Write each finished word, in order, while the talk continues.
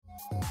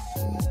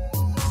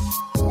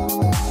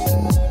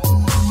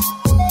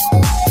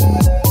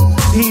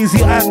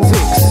Easy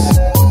Anticx.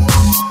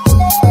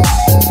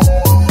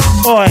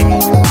 Oi.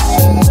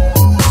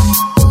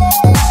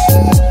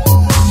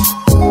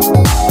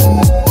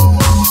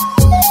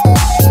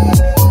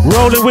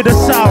 Rolling with the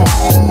sound.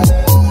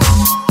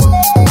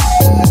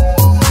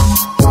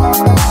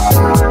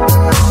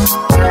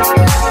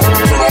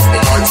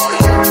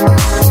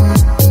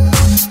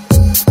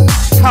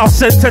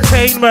 House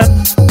entertainment.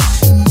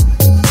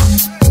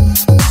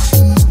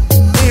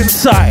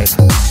 Inside.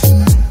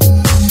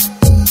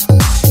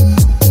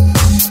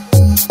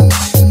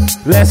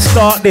 Let's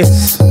start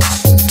this.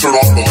 Turn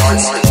off the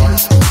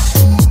lights.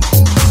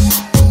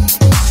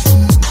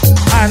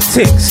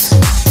 Anticx.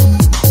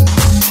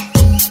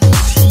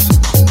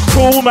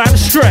 Cool man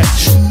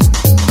stretch.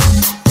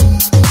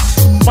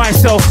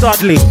 Myself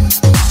Dudley.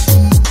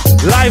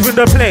 Live in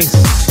the place.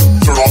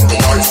 Turn off the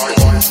lights.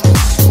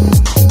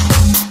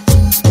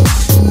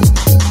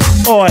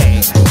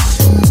 Oi.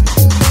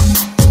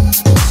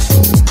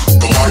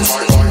 The lights.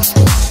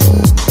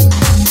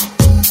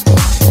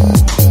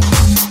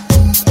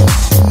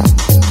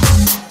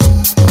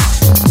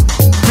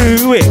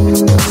 Do it.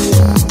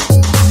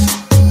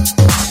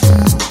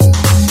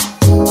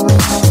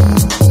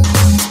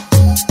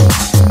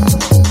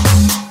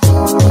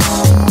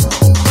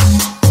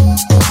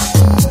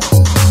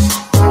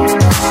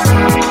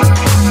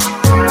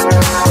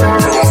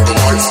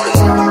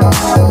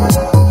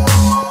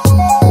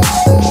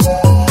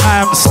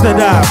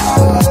 Amsterdam.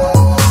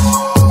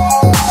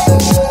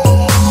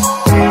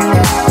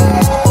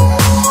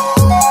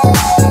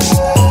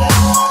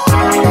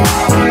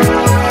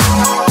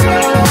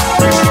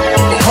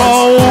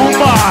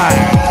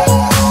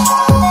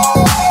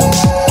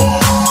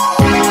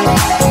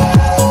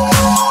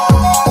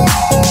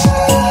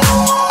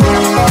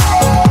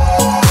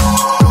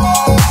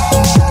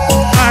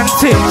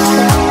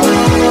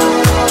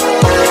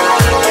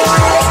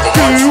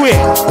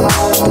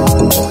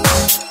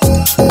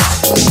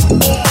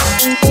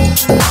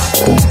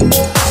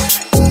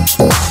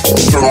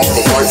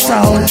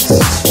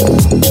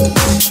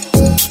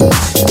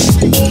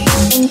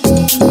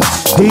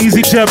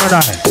 Easy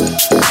Gemini.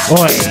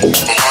 Oi.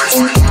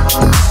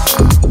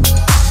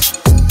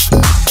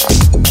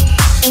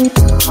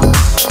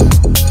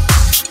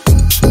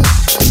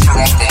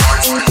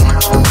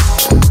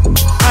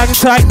 Hang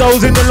tight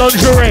those in the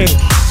lingerie.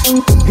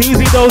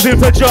 Easy those in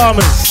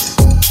pajamas.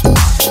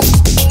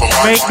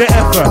 Make the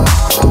effort.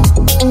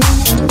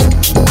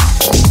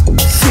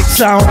 6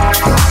 sound.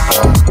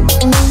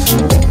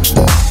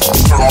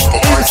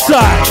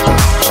 Inside.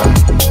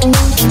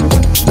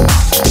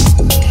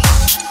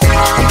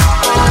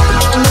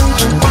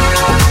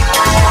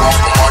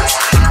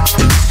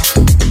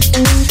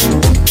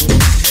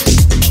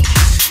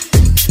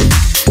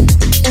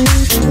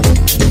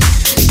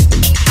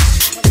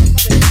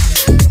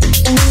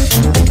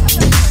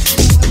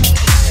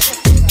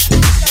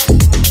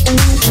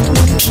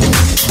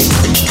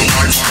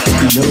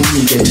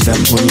 Get to that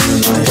point in your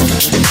life,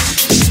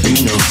 you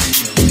know,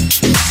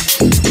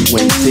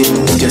 when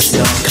things just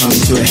start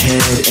coming to a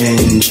head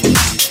and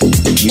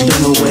you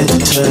don't know where to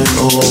turn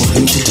or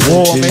who to turn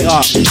warm to. It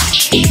up.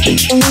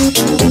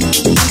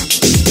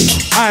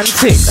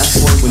 Anticx. That's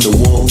when the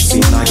walls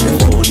seem like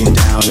they're falling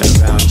down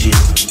around you,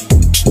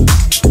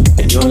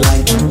 and you're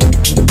like,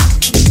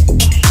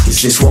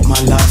 is this what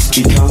my life's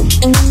become?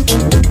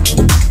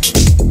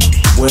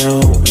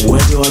 Well,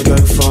 where do I go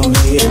from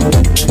here?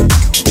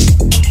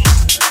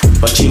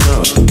 But you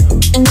know,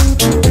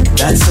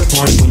 that's the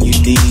point when you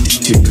need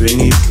to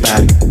bring it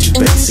back to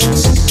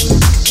basics.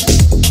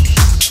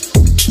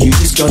 You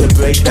just gotta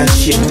break that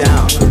shit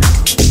down.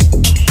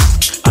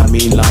 I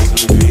mean, like,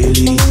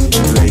 really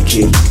break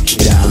it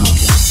down.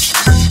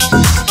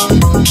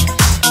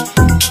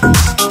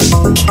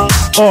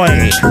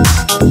 Oi.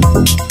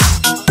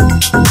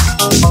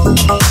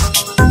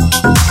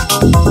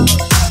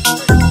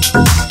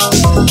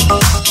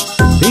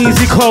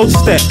 Easy cold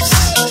steps.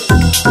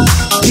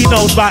 He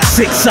knows about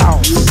 6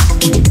 sounds.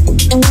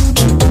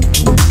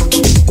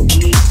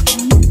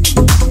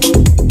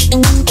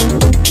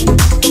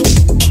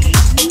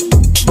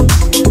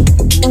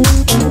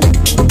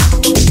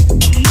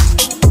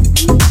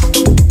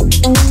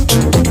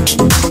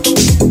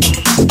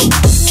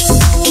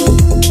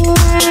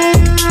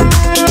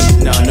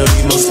 Now I know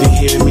you must be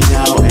hearing me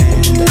now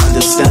and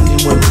understanding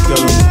where we're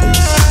going.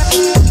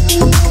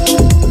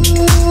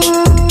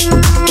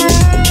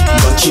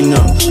 But you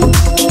know,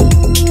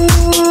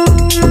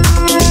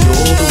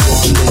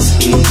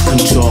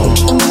 control.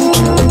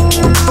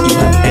 You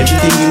have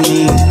everything you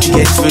need to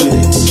get through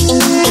this.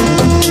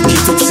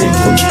 Keep it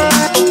simple.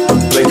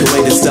 Break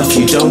away the stuff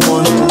you don't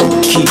want.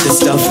 Keep the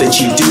stuff that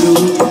you do.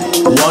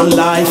 One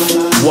life,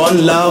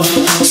 one love,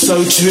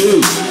 so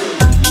true.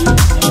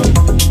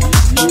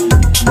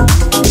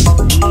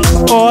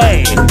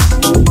 Oi.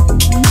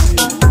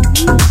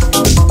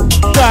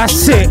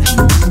 That's it.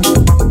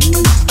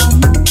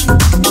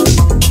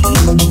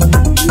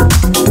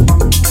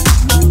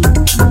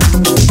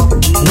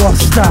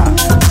 What's that?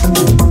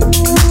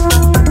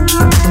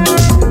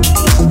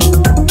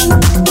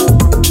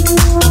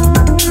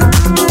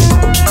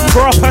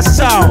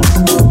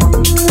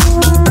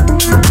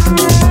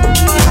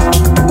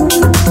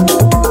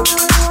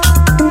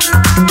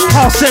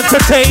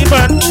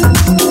 man.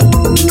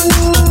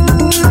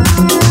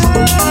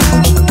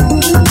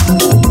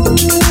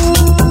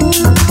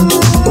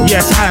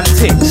 Yes,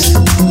 Anticx.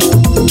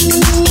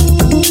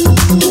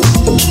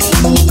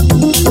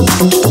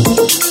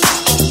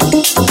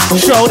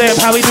 Show them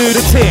how we do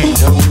the thing. You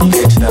know when you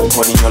get to that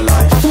point in your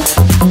life,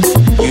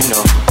 you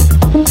know,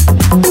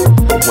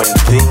 when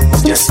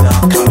things just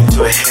start coming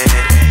to a head,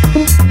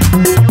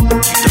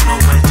 you don't know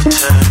where to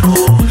turn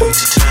or who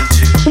to turn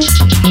to.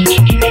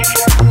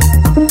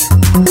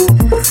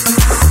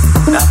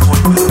 That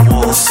point when the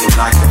walls seem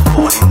like they're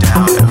falling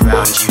down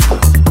around you.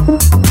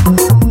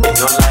 And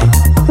you're like,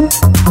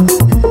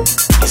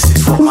 is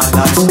this what my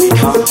life's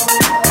become?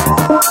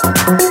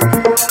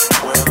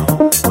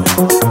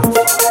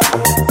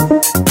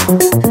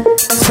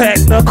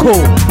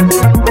 Technical.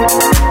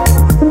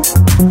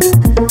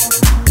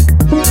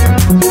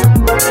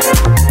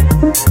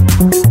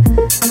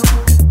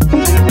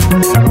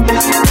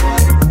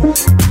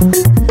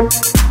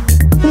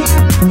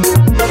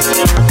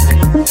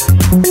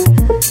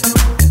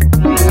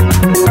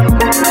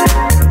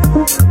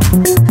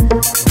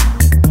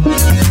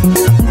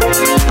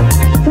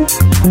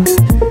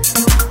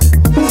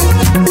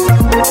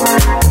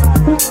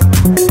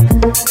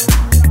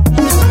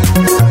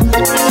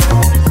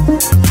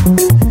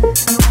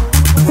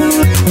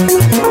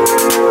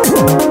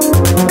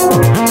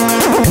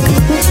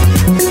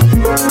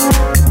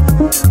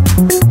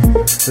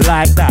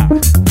 Like that.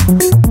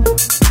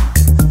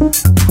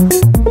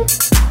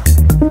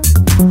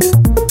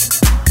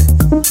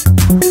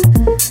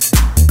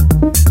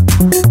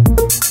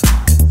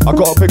 I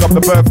gotta pick up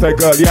the birthday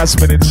girl,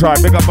 Yasmin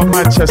inside. Pick up my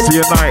Manchester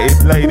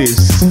United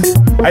ladies.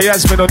 Hey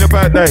Yasmin, on your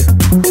birthday.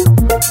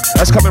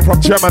 That's coming from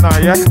Gemini,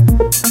 yeah?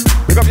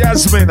 Pick up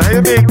Yasmin. How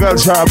you mean, girl?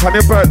 Shout out on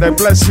your birthday.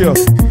 Bless you.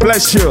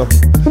 Bless you.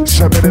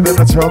 7 minutes in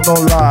the tell no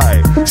lie.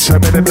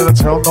 7 minutes in the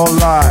tell no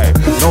lie.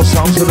 No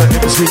sounds to the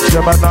MC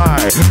Gemini.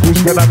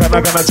 Who's gonna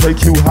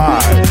take you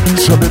high?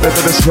 Shut it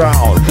into the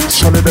sound.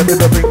 Shut it into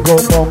the bingo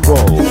bongo.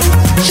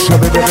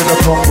 Shut it into the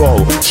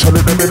Congo. Shut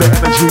it into the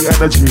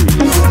energy.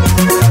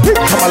 Hit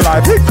come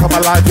alive, hit come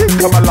alive, hit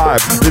come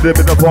alive. Hit it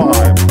in the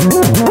vibe.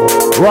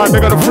 Right, they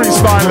got the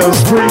freestylers.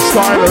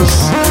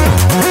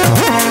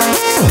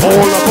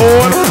 All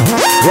aboard.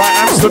 Right,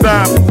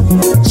 Amsterdam.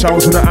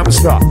 Sounds to the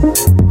Amsterdam.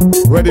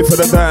 Ready for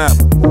the dam.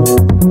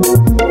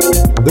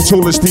 The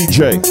tallest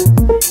DJ.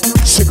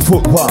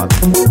 6'1".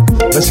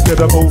 Let's get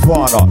a move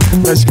on.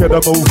 Let's get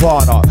a move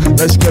on.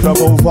 Let's get a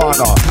move on.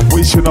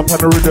 We sit up on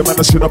the rhythm and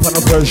I sit up on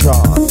the version.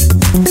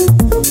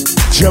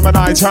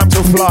 Gemini, time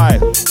to fly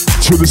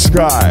to the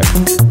sky.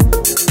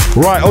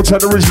 Right, out to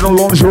the original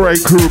lingerie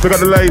crew. We got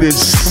the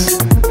ladies.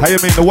 How you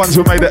mean? The ones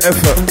who made the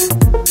effort.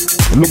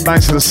 Look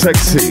nice and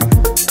sexy.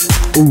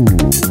 Ooh,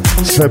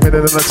 7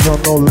 minutes and I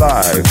no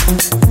lie.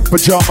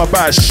 Pajama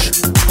bash.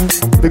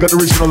 They got the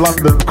original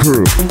London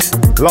crew.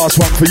 Last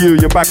one for you.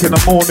 You're back in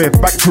the morning.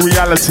 Back to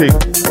reality.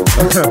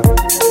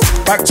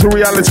 Back to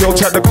reality. I'll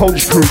check the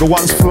coach crew. The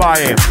ones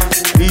flying.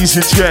 Easy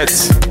jet.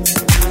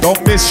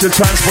 Don't miss your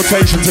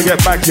transportation to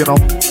get back, you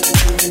know.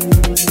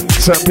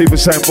 Certain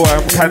people saying, boy,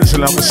 I'm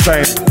cancelling. I'm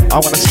staying.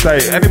 I'm gonna stay.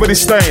 Anybody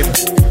staying?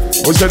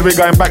 Or said we're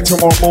going back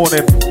tomorrow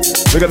morning.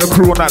 They got the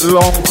crew on that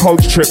long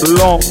coach trip.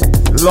 Long.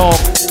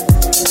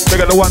 They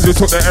got the ones who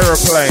took the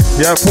aeroplane.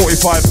 Yeah,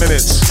 45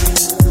 minutes.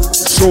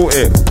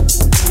 Sorted.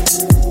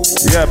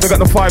 Yeah, they got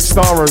the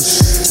 5-starers.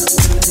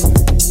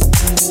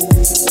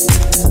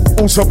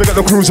 Also, big up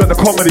the crews at the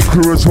comedy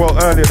crew as well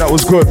earlier. That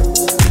was good.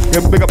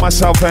 Yeah, big up my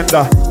South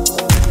Ender.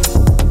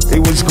 It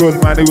was good,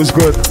 man. It was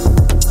good.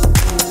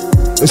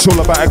 It's all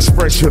about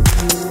expression.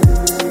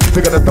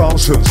 Big up the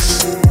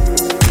dancers.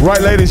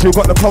 Right, ladies, you've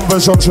got the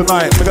Converse on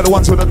tonight. Big up the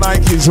ones with the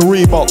Nikes, the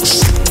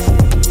Reeboks.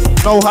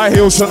 No high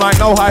heels tonight,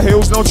 no high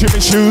heels, no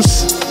Jimmy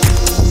shoes.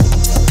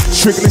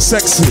 Strictly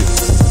sexy.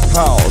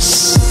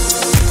 House.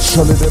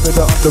 Solid in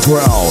the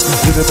underground.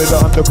 In the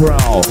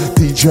underground.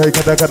 DJ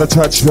got a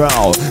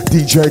touchdown.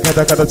 DJ got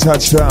a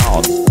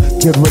touchdown.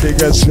 Get ready,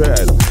 get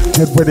set.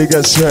 Get ready,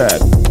 get set.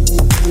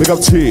 Big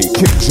up T,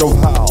 Kings of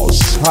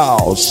House.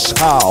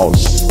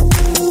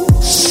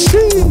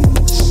 Jeez.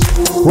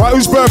 Right,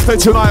 whose birthday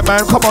tonight,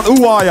 man? Come on,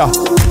 who are ya?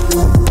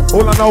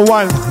 All I know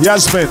one,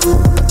 Yasmin.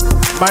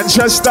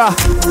 Manchester,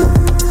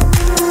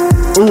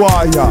 who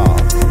are ya?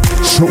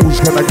 So who's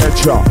gonna get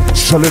ya?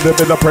 Solid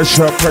in the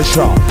pressure.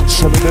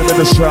 Solid in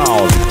the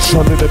sound.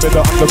 Solid in the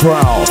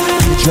underground.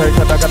 DJ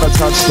got a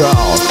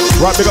touchdown.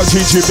 Right, big up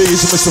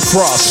GGB's and Mr.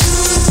 Frost.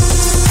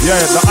 Yeah,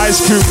 the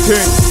Ice Cube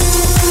King.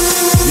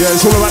 Yeah,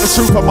 it's all about the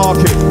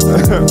supermarket.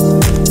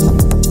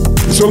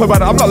 It's all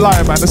about it. I'm not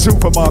lying, man. The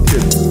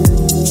supermarket.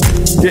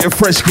 Getting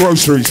fresh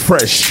groceries,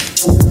 fresh.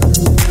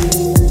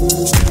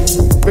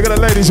 Look at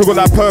the ladies who got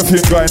that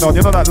perfume going on.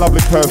 You know that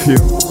lovely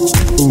perfume?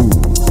 Ooh,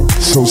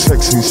 so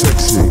sexy.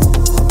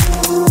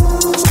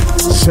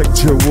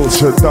 Sexual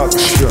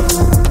seduction.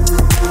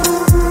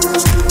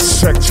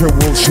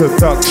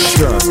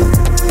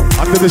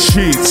 Under the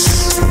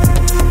sheets.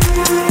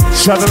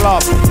 Saddle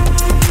up.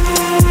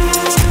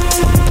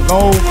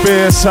 No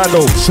beer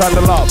saddle.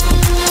 Saddle up.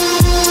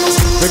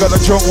 They got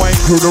the John Wayne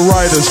crew, the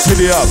riders.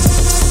 Giddy up.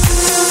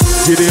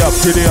 Giddy up,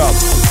 giddy up.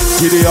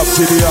 Giddy up,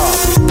 giddy up.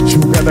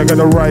 You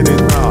gotta ride it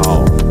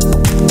now.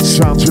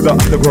 Sound to the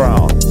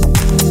underground.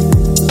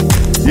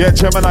 Yeah,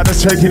 Gemini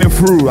is taking it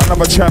through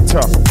another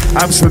chapter.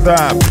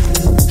 Amsterdam,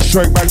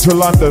 straight back to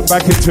London,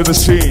 back into the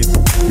scene.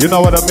 You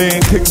know what I mean?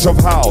 Kings of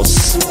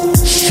House,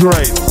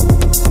 straight.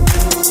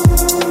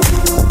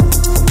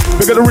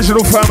 Big at the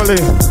original family.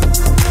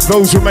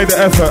 Those who made the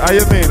effort. How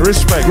you mean?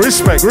 Respect,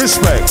 respect,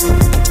 respect.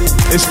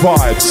 It's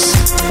vibes.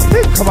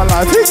 Hey, come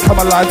alive, hey,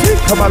 come alive,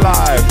 hey, come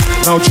alive.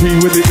 Now G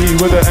with the E,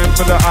 with the M,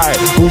 with the I.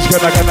 Who's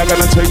gonna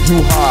take you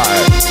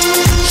high?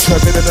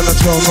 Step it in and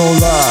tell no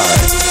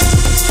lie.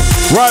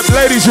 Right,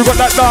 ladies, you got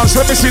that dance.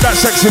 Let me see that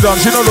sexy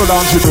dance. You know the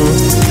dance you do.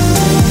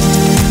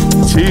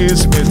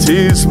 Tease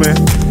me.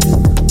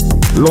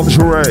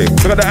 Lingerie.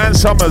 Look at the Ann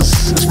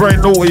Summers. It's very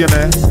naughty in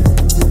there.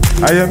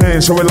 How you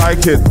mean? So we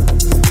like it.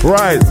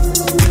 Right.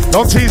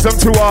 Don't tease them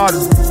too hard.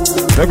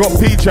 They got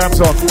P-jams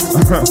on.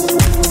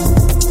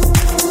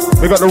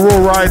 We got the Raw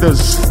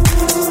Riders.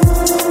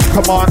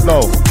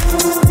 Commando.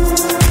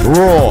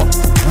 Raw.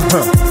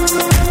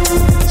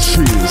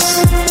 Jeez.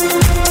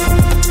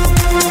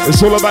 It's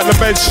all about the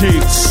bed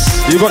sheets.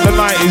 You got the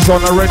 90s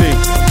on already.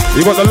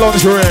 You got the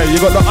lingerie. You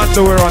got the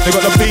underwear on. You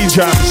got the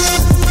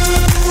B-jams.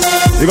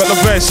 You got the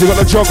vest. You got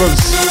the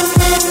joggers.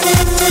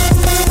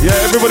 Yeah,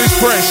 everybody's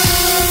fresh.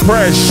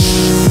 Fresh.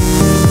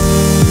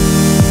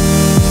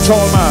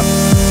 Tall man.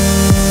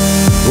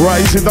 Right,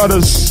 Easy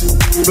Dudders.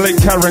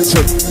 Blake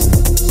Carrington.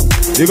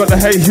 You got the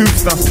Hey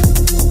Hoofner.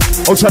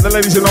 Also the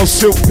ladies in those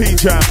silk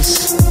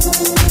P-jams.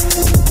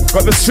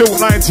 Got the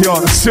silk 90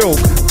 on. Silk.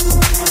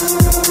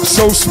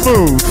 So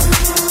smooth,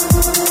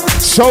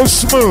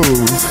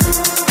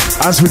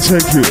 as we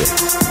take you.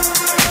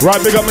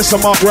 Right, big up Mr.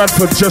 Mark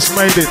Radford, just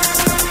made it.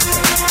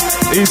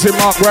 Easy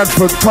Mark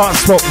Radford, can't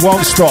stop,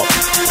 won't stop.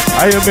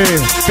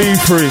 AME, be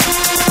free,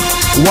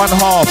 one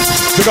half.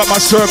 Big up my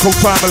circle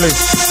family,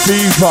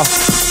 Diva,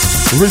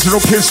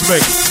 Original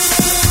Kismet,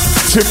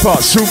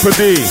 Tipper, Super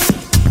D.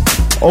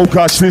 Oh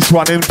gosh, this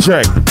one, in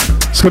check.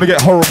 It's gonna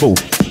get horrible.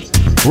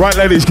 Right,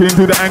 ladies, can you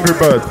do the Angry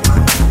Bird?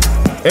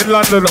 In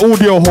London,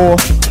 audio hall,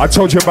 I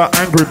told you about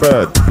Angry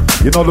Bird.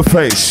 You know the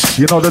face,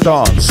 you know the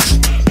dance.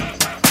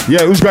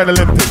 Yeah, who's going to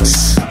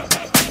Olympics?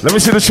 Let me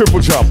see the triple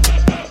jump.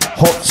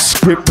 Hop,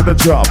 skip with the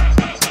jump.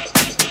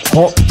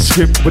 Hop,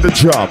 skip with the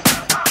jump.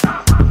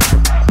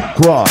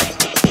 Go on.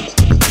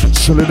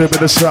 Show a little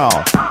bit of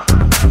sound.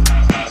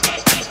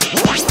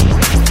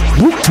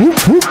 Whoop, whoop,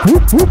 whoop,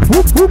 whoop, whoop,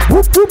 whoop, whoop,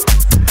 whoop, whoop.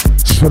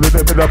 Show a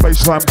little bit of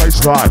baseline.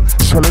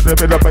 Show a little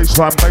bit of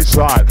baseline.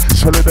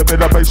 Show a little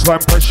bit of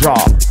baseline pressure.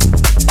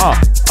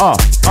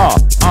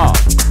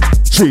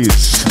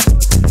 Jeez.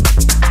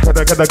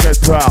 Gotta get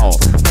down.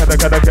 Gotta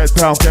get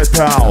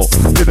down.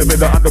 Little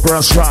bit of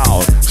underground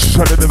sound.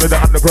 Show a little bit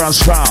of underground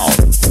sound.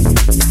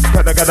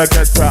 Gotta get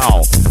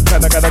down.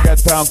 Gotta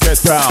get down.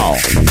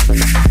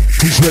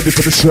 Who's ready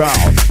for the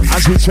sound?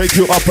 As we take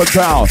you up and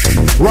down.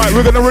 Right,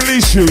 we're gonna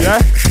release you,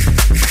 yeah?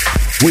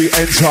 We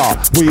enter.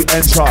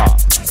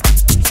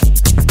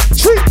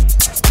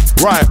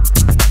 Right,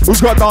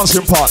 who's got a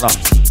dancing partner?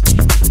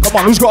 Come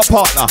on, who's got a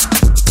partner?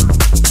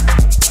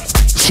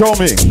 Show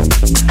me.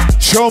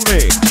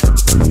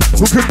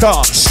 Who can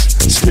dance?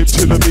 Skip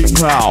to the beat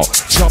now.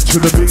 Jump to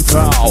the beat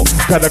now.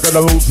 Gotta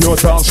move your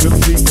dancing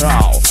feet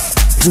now.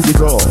 Here we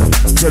go.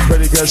 Get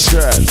ready, get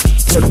set.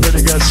 To the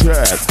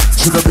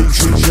beat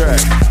you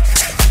check.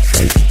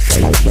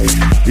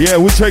 Yeah,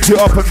 we take you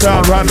up and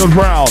down, round and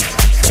round.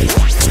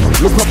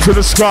 Look up to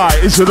the sky.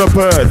 Is it a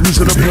bird?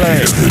 Is it a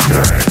plane?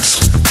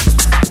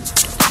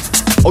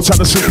 I'll tell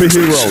the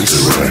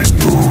superheroes.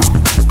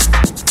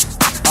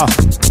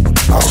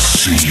 I'll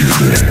see you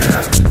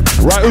there.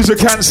 Right, who's a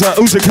cancer?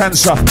 I'll see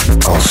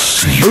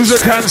you. Who's a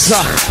cancer?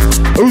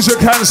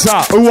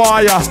 Who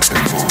are ya?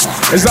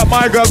 Is that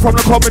my girl from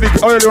the comedy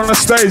earlier on the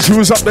stage? She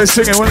was up there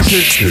singing, wasn't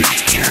she?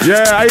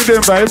 Yeah, how you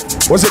doing, babe?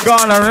 Was it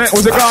Ghana, innit?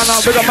 Was it Ghana?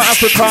 Big up my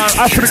Africa.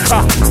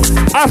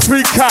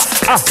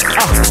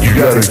 You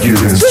gotta get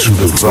into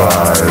the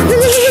vibe.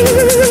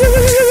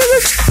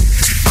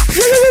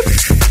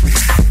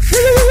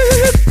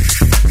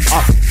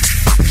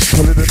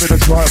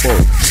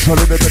 Show a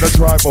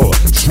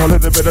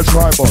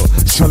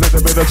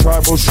little bit of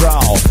tribal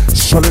sound.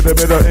 Show a little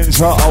bit of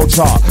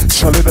inter-outer.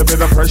 Show a little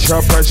bit of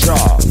pressure. Hey,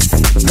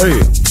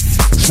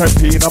 say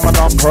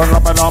phenomenon.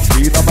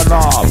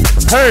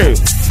 Hey,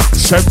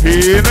 say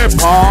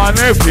pine.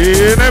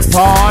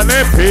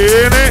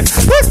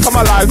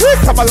 We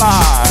come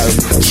alive.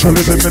 Show a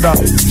little bit of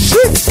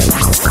shit.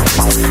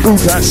 Ooh,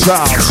 that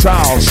sound.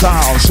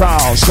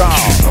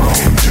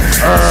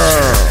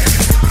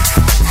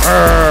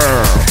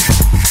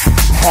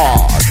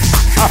 Hard.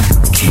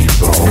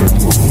 Keep on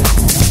moving.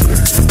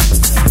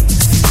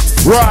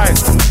 Right.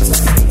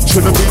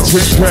 To the beat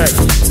check.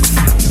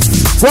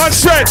 One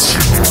stretch.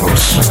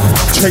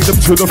 Take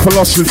them to the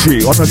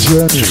philosophy on a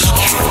journey.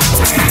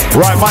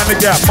 Right, mind the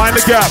gap.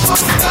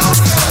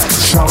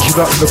 Sounds it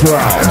up the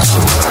ground.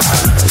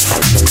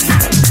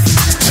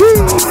 Hey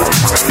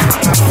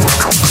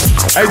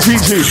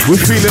Gigi,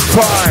 we're feeling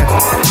fine.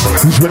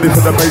 Who's ready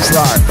for the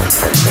baseline?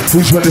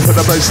 Who's ready for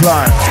the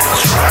baseline?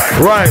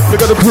 Right,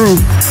 look at the crew.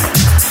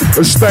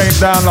 We're staying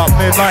down up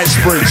near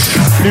Knightsbridge,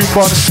 New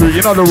Bond Street, you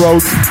know the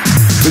road.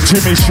 The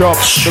Jimmy shop,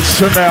 the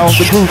Chanel,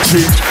 the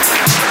Gucci.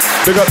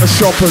 They got the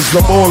shoppers,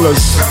 the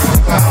ballers.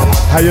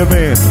 How you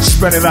mean?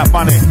 Spending that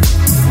money.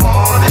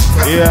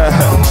 Yeah.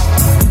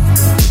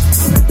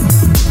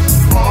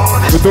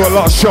 We do a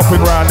lot of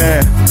shopping around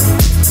here.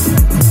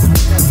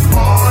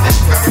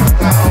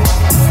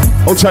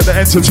 Outside the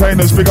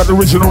entertainers, we got the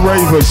original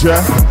ravers,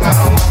 yeah?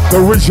 The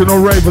original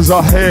ravers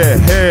are here.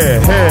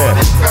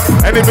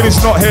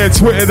 Anybody's not here,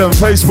 Twitter them,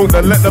 Facebook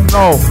them, let them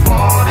know.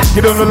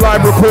 Give them the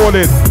live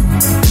recording.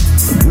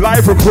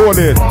 Live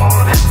recording.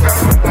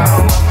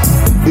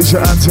 It's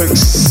your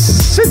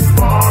Anticx.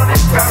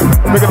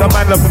 Look at the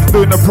man up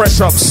doing the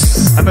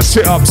press-ups and the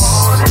sit-ups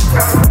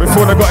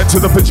before they got into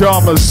the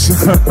pajamas.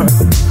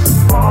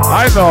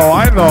 I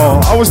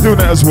know. I was doing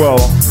it as well.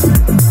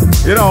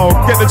 You know,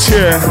 get the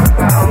chair,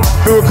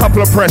 do a couple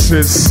of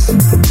presses.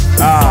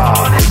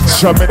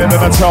 Show me in and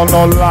I tell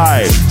no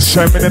lie.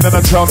 Show me in and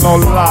I tell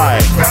no lie.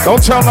 Don't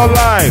tell no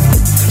lie.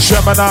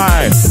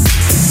 Gemini.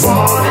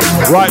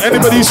 Right,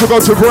 anybody used to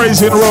go to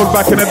Grazing Road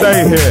back in the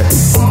day here?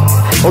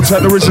 Outside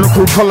the original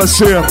crew,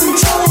 Coliseum,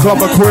 Club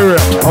Aquarium,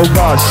 oh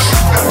gosh.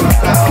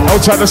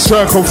 Outside the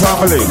Circle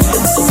family.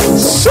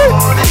 Shit.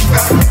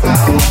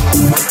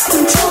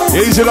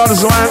 Easy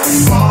ladders, man.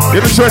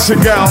 Get the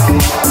dressing gown.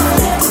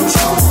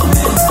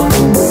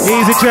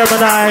 Easy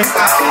Gemini.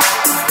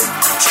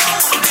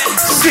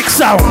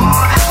 6 hour.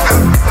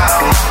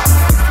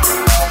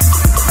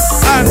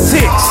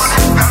 Anticx.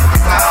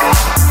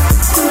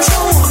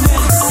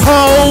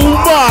 Oh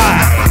my.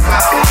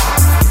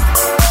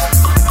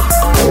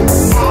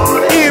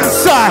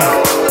 Inside.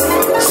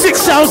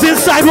 6 hours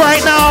inside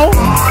right now.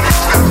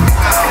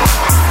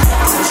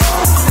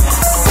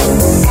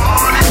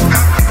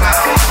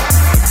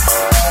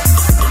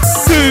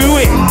 Do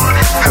it.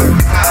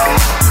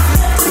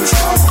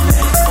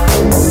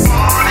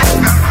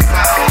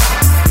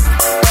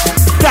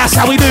 That's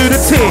how we do the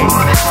thing.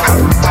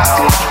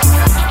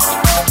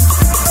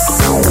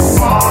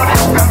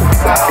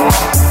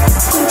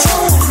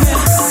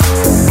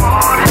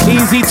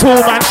 Easy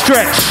tall man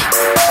stretch.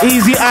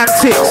 Easy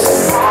Anticx.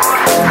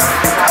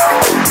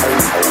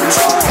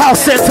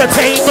 House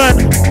entertainment.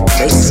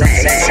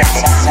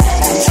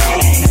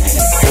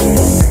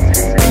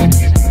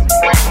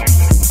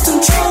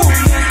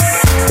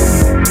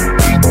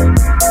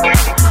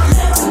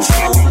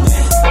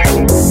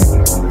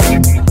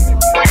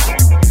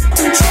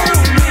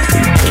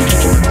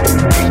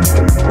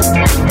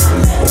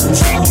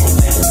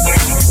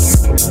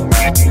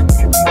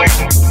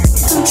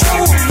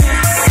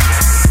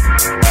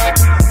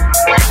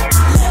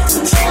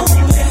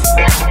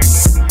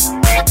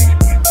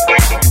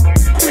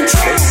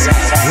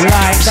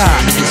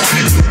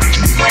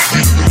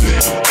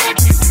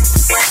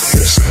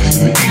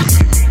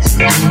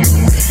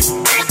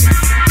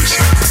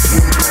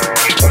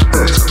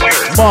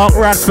 Mark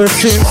Radford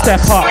soon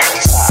step up.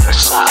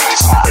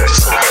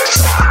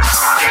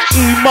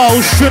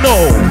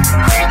 Emotional.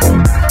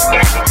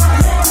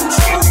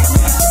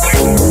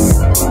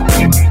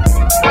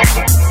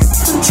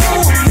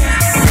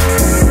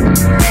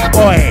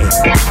 Oi.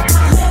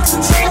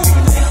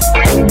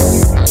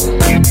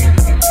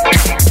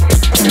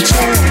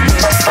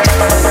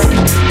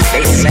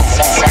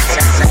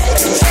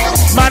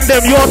 Man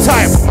them, your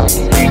time.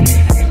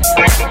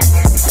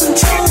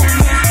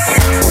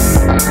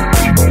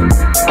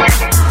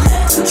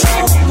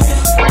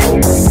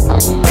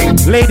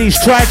 Ladies,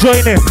 try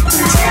joining.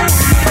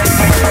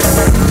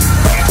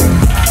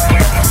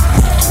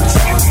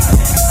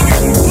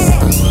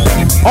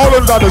 All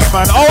on Dudley,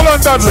 man. All on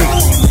Dudley.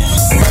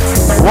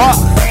 What?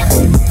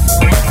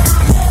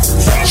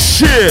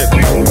 Shit.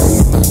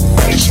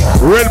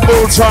 Red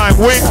Bull time.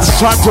 Wings,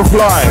 time to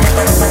fly.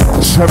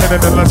 7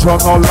 in the letter,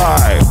 no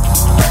lie.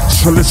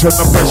 So listen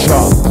the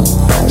pressure.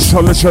 So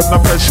listen the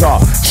pressure.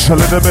 So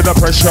let them in the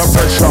pressure.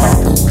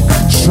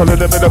 So let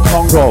them in the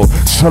Congo.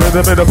 So let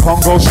them in the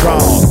Congo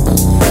sound.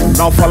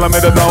 Now follow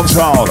me to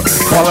downtown.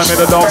 Follow me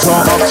to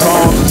downtown,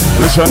 uptown.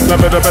 Listen to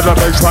me, the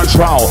baseline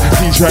sound.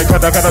 DJ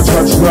get a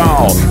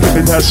touchdown. Give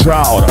me that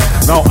sound.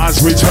 Now as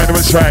we train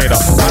with train,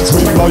 as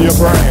we blow your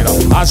brain,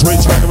 as we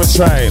train with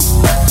train,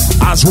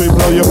 as we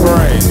blow your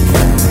brain.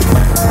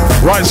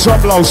 Right,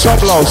 sub low.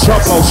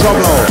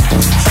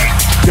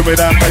 Give me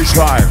that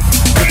baseline.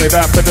 Give me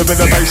that bit of the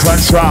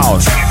baseline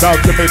sound. Now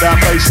give me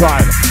that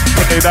baseline.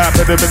 Give me that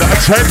bit of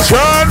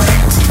attention.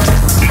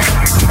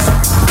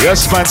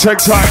 Yes, man, take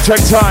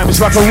time. It's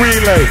like a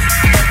relay.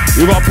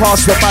 You gotta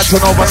pass the baton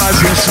over nice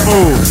and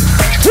smooth.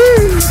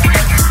 Woo.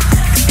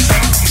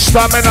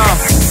 Stamina.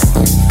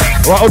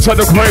 Right, outside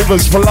the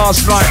Cravers for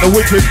last night. The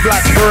wicked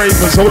black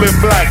Bravers, all in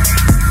black.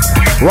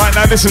 Right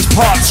now, this is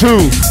part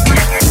 2.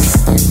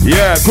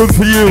 Yeah, good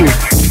for you.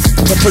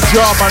 The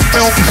pajama,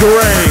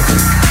 lingerie,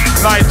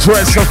 night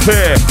dress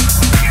affair.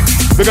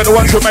 We got the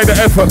ones who made the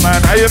effort,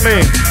 man. How you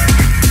mean?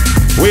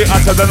 We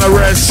hotter than the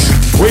rest.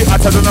 We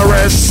hotter than the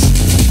rest.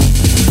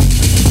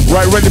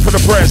 Right, ready for the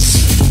press.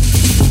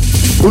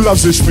 Who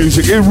loves this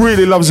music? He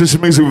really loves this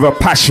music with a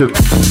passion.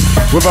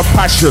 With a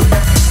passion.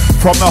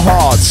 From the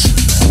heart.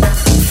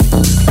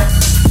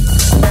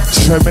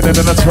 10 minutes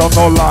and I tell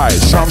no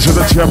lies. Sounds of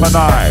the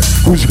Gemini.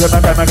 Who's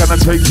gonna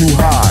take you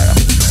high?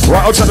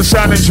 Right, out to the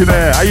sound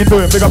engineer. How you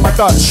doing? Big up my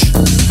Dutch.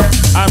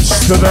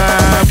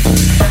 Amsterdam.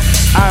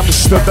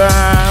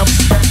 Amsterdam.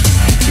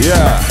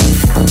 Yeah.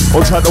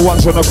 All type the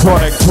ones on the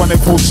chronic,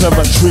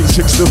 24/7,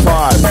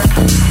 365.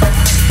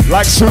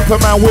 Like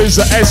Superman wears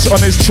the S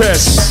on his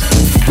chest.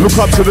 Look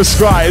up to the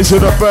sky, is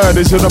it a bird,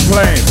 is it a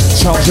plane?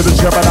 Sounds of the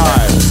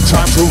Gemini,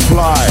 time to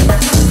fly.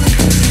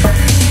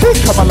 We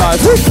come alive,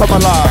 we come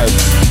alive.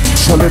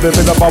 Solid in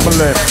the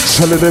bubbling,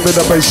 solid in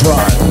the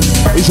baseline.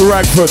 He's a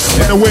Ragford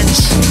in the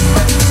wings.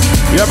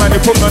 Yeah man,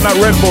 you're putting on that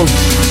Red Bull.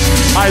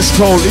 Ice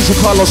cold, Easy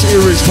Carlos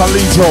Iris,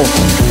 Palito.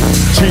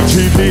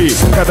 GGB,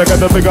 gotta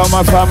big on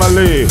my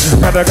family.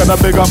 Gotta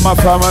big on my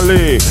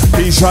family.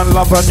 Peace and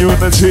love and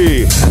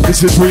unity.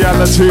 This is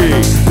reality.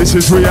 This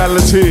is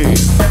reality.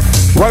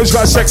 Rose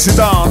got a sexy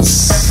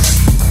dance.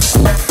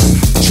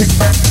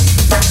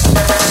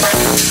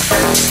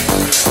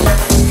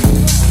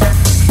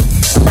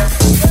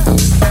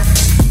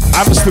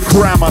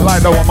 Amsterdam, I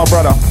like that one, my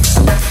brother.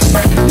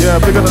 Yeah,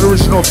 big on the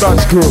original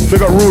Dutch crew.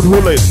 Big up Rude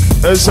Hullet.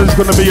 It says he's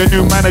gonna be your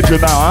new manager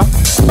now, huh?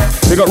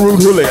 Big up Rude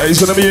Hullet. He's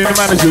gonna be your new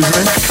manager, isn't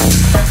he?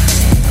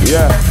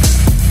 Yeah.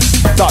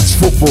 Dutch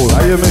football,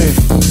 how you mean?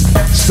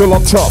 Still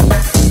on top.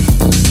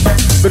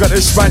 Big up the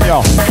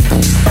Spaniard.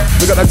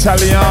 Big up the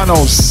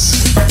Italianos.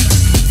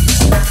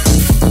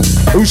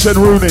 Who said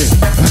Rooney?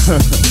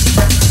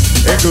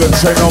 England,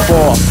 say no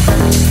more.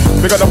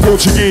 Big up the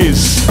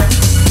Portuguese.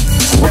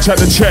 We'll check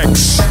the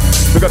Czechs.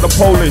 Big up the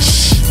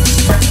Polish.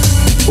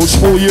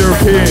 All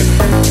European.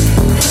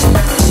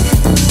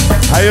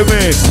 How you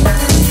mean?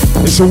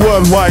 It's a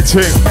worldwide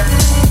thing.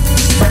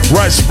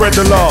 Right, spread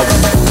the love.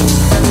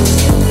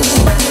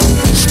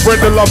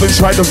 Spread the love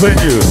inside the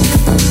venue.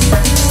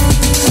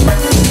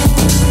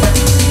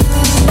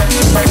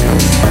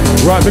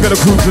 Right, we're gonna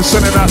cruise and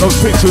sending out those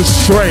pictures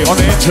straight on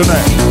the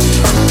internet.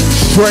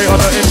 Straight on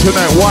the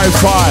internet,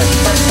 Wi-Fi.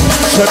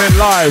 Sending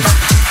live.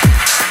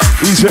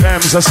 Easy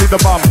M's, I see the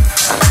bum.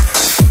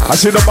 I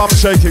see the bum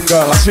shaking,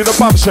 girl. I see the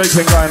bum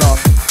shaking going on.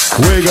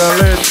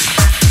 Wiggle it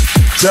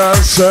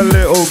just a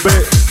little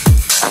bit.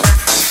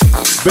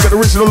 Look at the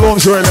original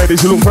lingerie,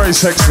 ladies. You look very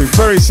sexy.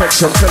 Very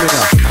sexy, I'm telling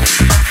you.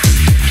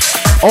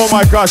 Oh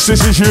my gosh,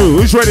 this is you.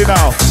 Who's ready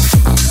now?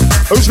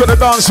 Who's got the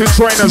dancing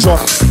trainers on?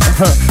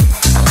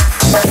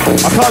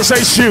 I can't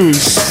say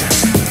shoes.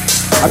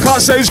 I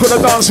can't say who's got the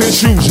dancing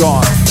shoes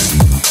on.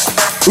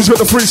 Who's got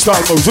the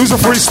freestyle moves? Who's a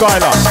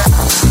freestyler?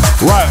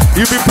 Right,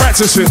 you've been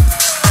practicing.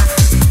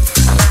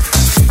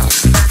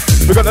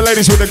 We got the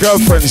ladies with the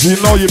girlfriends. You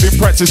know you've been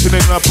practicing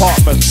in the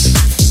apartments.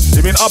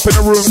 You've been up in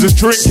the room just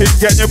drinking,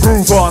 getting your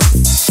groove on.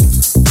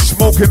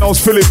 Smoking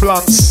those Philly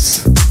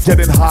blunts.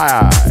 Getting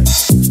high.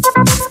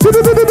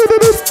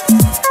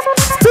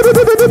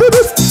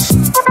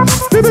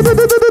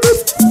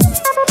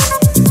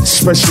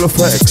 Special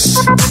effects.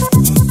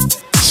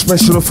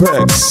 Special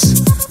effects.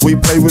 We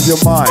play with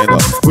your mind.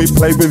 We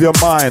play with your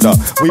mind.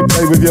 We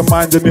play with your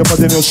mind and your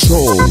body and your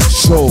soul.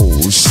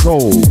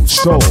 Soul.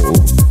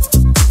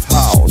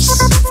 House.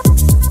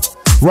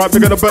 Right, we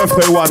got the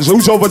birthday ones.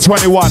 Who's over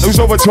 21? Who's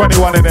over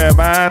 21 in there,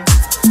 man?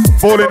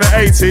 Born in the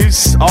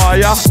 80s. Are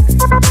ya?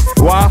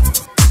 What?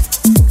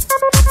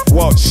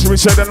 Should we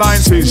say the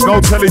 90s? No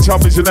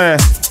Teletubbies in there.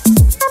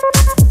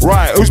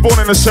 Right, who's born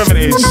in the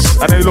 70s?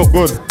 And they look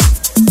good.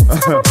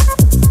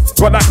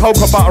 Got that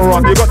cocoa butter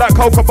on. You got that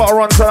cocoa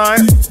butter on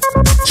tonight?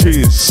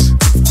 Cheers.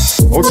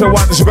 Also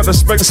ones who got the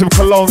expensive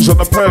colognes on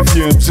the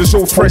perfumes. It's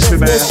all fresh in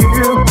there.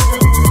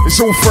 It's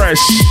all fresh.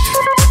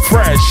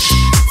 Fresh.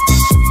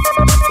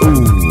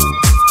 Ooh.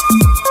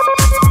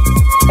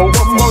 Oh,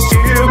 one more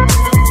deal.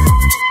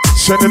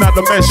 Sending out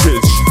the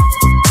message.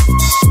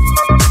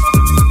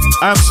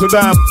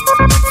 Amsterdam,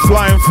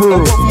 flying through.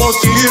 Oh, one more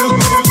deal.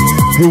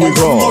 Here we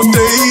go. One more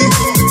day.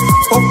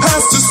 For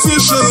past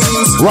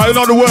decisions, writing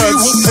on the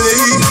words,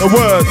 the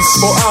words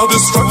for our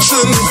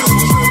destruction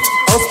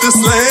of this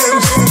land.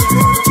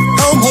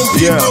 Come on,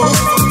 people,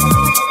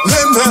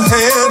 lend a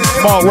hand.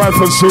 Mark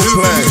Rifle Suit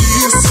playing.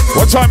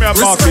 What time you at,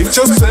 Marky?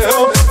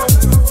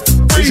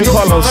 Easy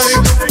Carlos.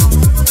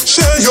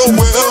 Share your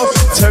wealth.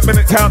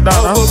 10-minute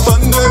countdown, of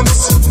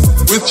abundance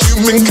with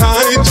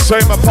humankind.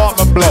 Same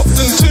apartment block.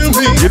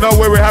 You know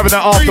where we're having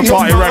that after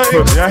party,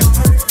 Redford, yeah?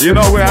 You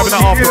know we're having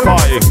an after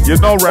party. You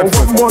know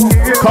Redford.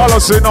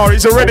 Carlos, you know,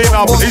 he's already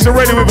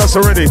with us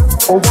already.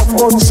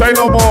 Say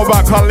no more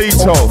about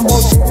Carlito.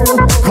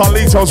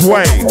 Carlito's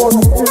way.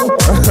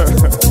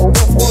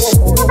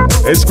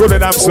 It's good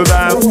in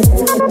Amsterdam.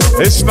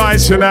 It's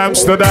nice in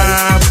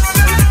Amsterdam.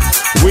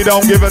 We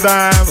don't give a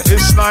damn.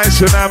 It's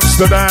nice in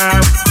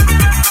Amsterdam.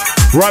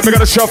 Right, we got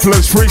the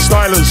shufflers,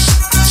 freestylers.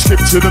 Skip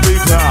to the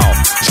beat now.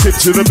 Skip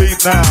to the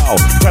beat now.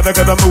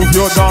 Gotta move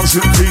your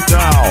dancing feet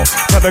now.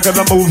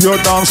 Gotta move your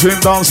dancing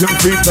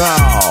feet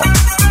now.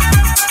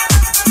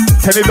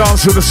 Can you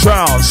dance to the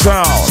sound?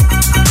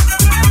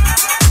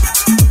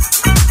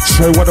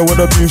 Say what with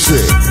the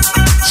music.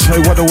 Say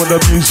what with the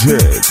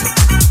music.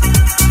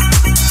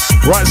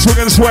 Right,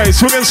 swing and sway.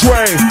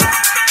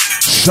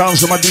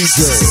 Sounds of my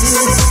DJ.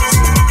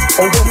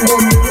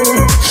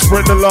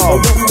 Spread the love.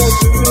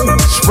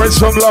 Spread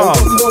some love.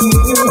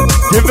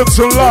 Give them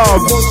some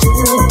love.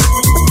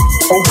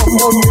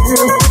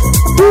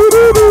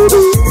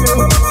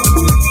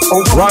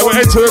 Right, we're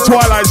into the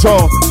twilight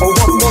zone.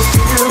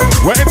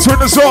 We're entering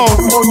the zone.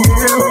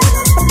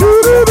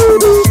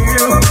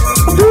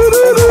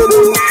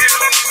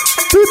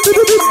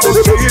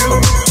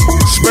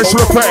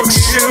 Special effects.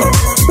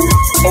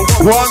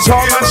 One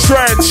time and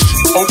stretch.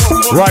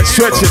 Right,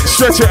 stretch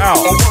it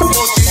out.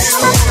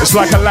 It's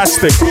like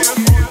elastic.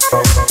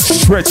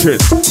 Stretch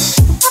it.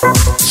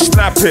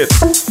 Snap it.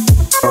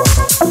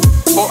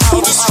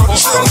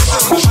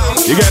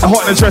 You're getting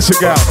hot in the dressing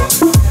gown.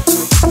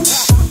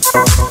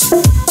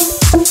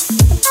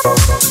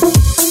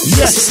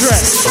 Yes,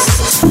 stretch.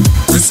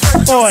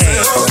 Boy.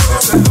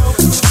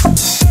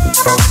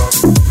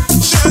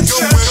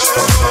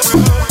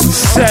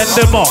 Send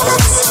them off.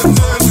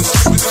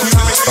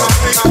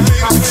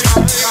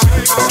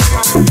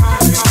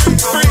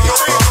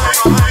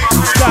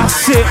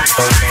 That's it.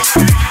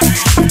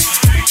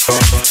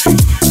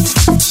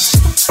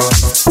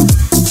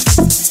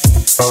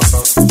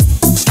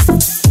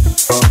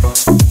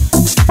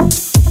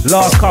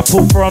 Last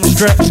couple from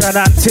Stretch and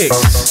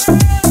Anticx.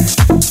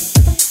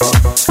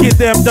 Give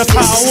them the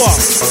power.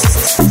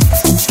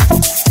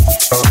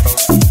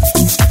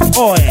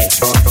 Oi.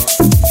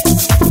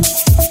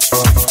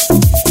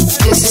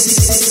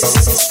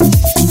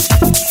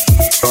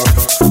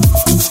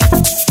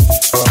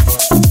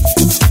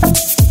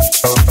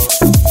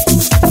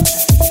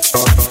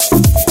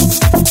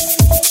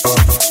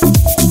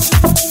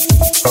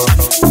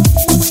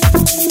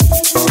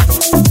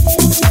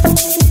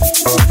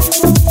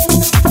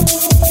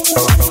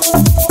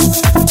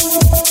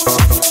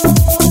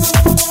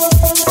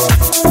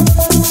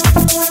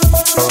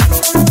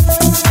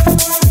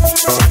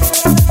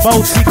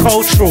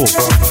 Multicultural.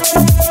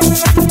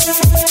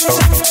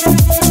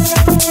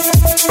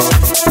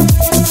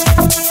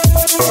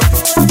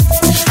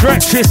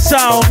 Stretch your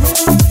sound,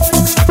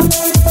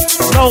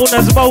 known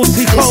as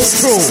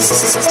multicultural.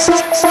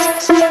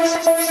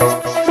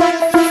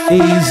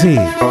 Easy.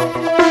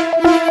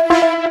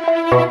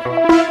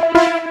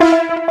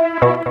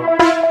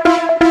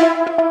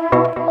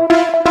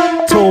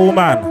 Tall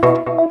man.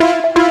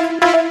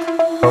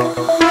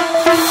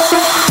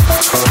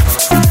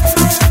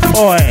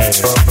 Oi.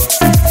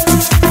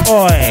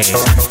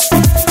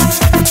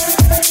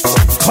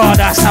 Car,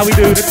 that's how we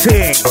do the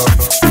thing.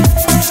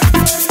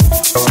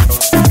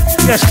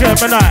 Yes,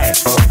 Gemini.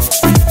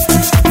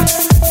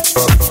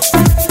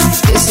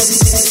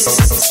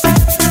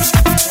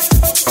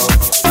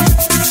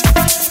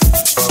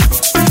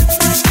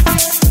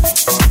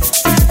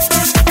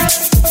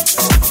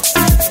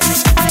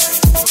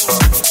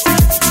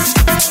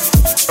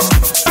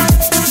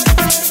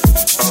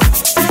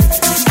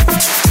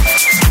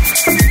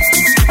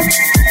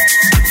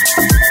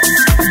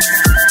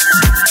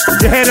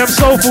 You hear them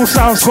soulful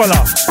sounds,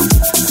 Scholar?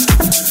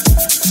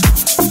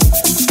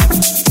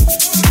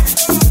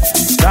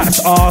 That's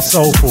our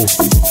soulful.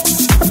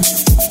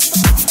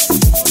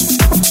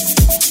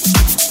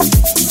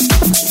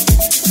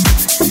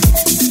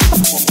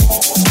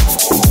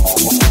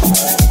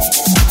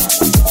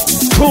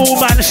 Cool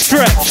man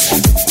Stretch.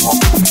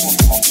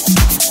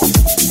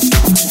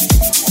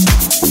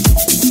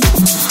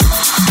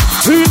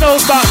 Who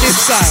knows about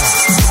this guy?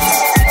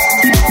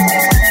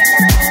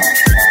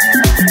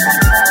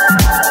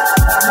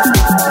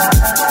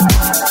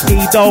 He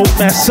don't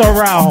mess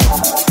around.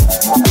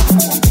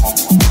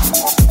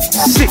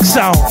 6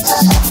 sounds.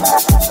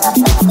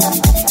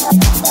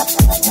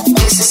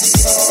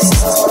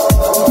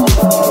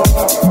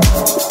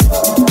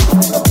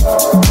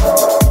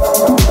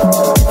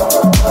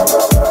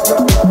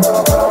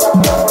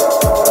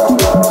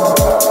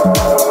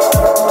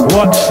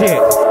 Watch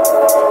it.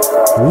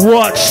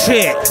 Watch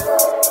it.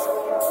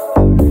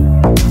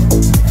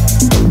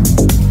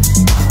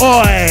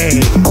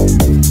 Oi.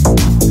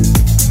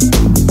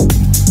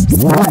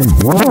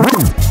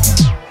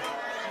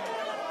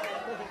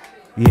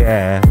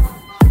 Yeah.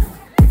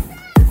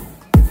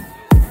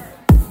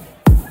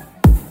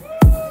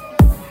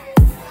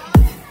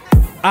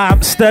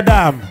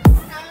 Amsterdam.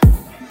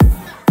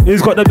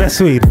 Who's got the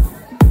best weed?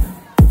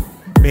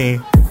 Me.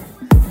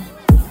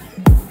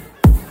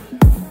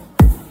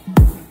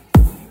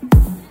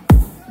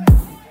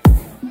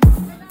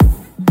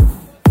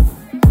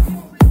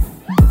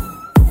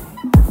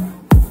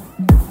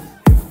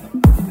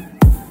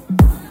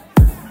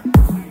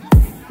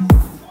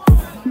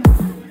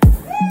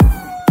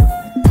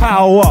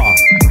 Power.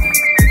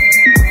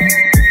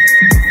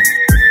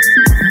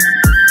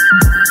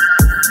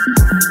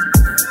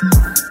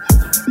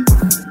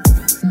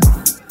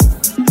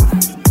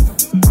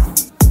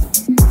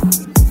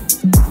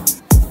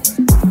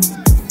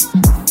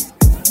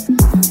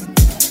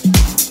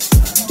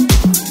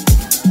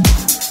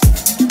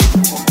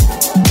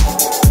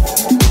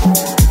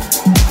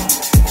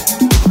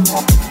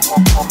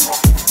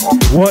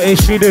 What is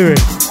she doing?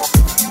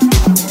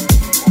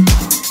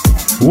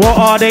 What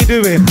are they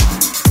doing?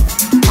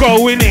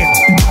 Going in.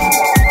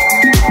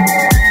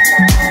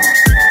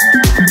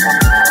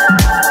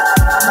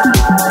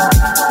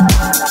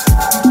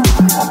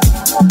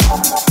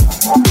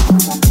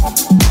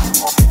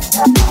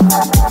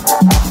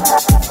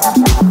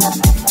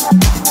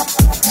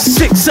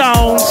 Six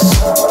sounds.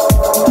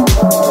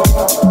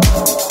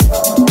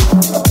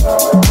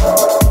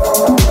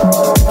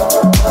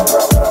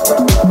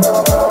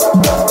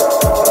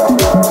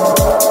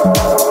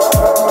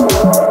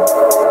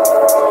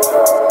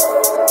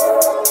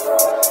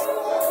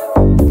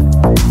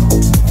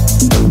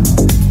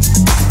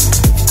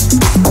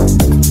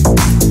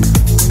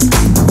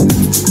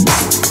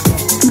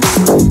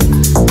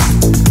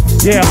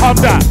 Yeah, hum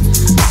that.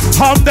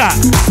 Hum that.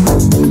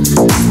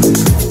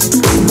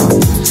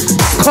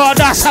 Cause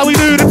that's how we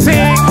do the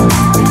thing.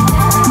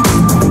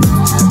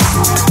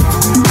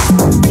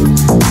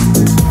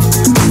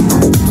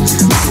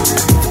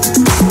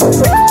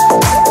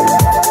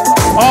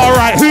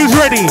 Alright, who's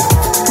ready?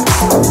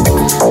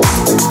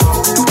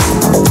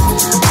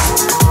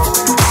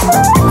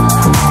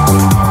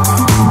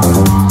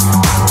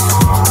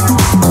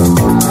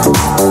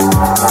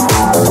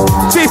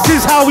 This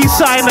is how we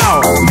sign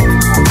out.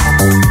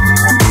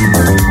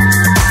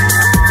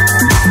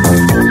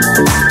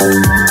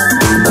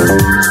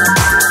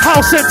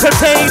 House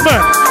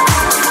entertainment.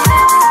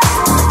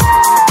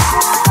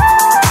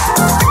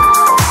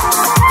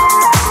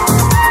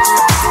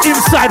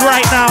 Inside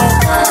right now.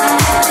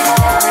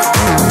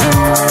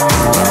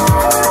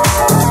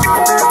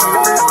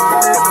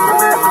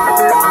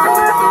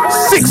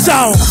 Six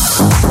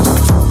sounds.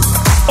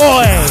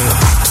 Oi.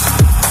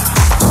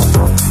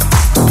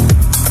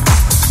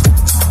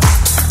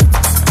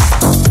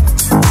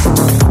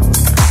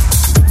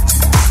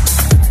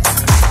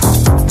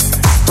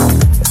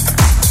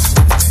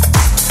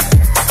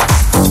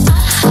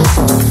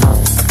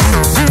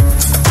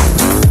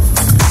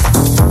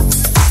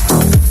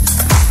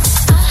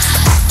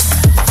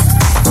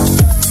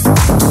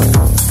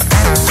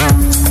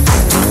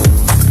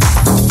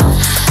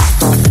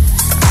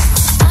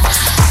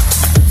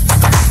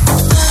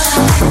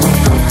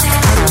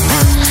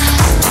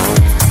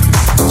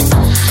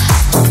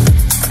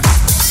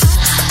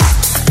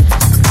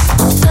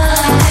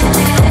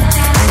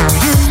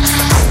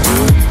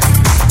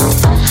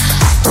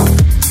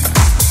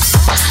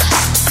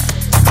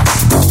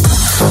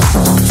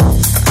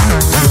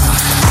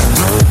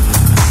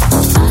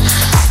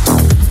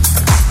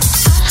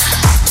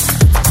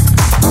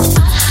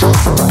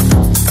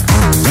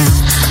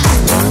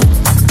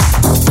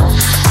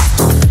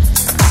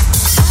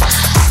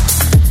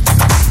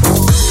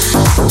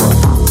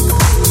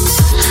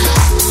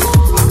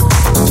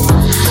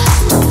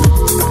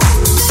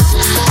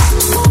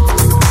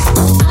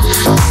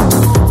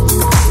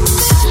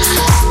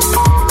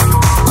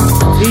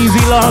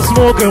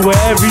 Morgan,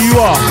 wherever you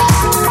are.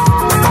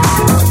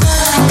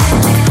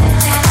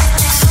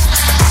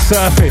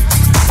 Surfing.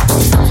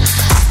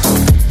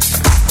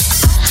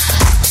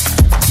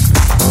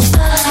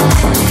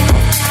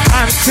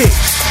 Anticx.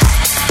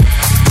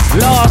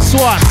 Last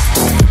one.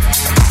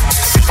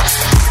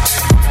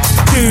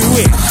 Do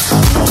it.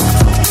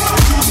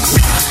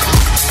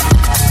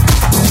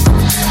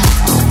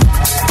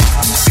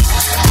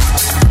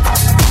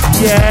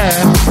 Yeah.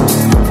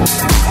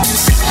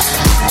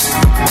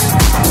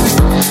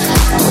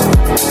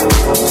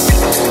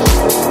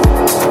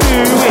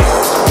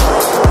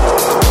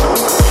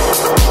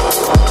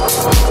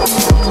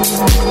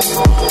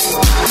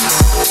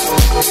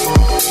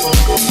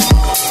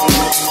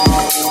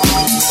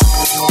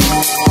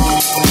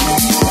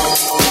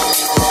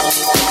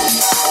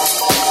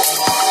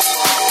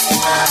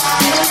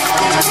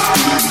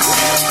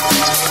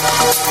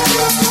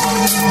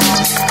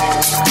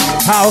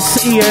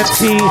 House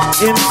ENT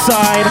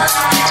inside.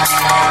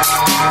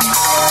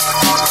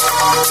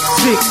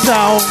 Six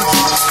sounds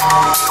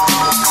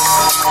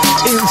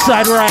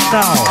inside right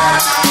now.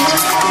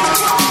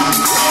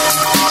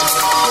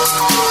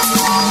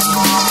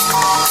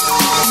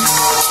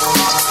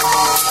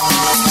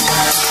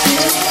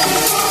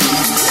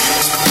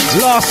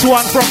 Last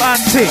one from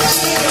Anticx.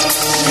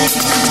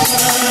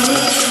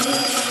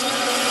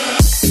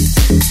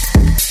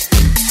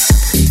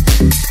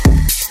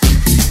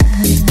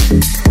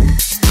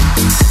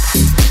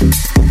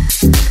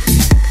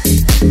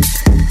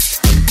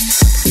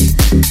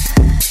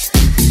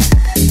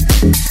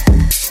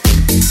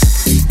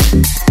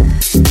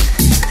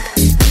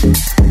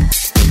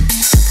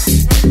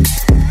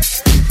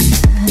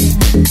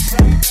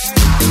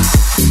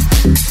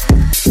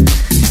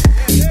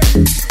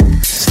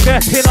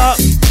 Stepping up.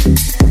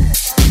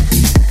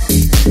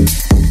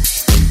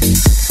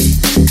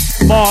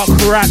 Mark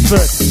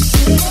Radford.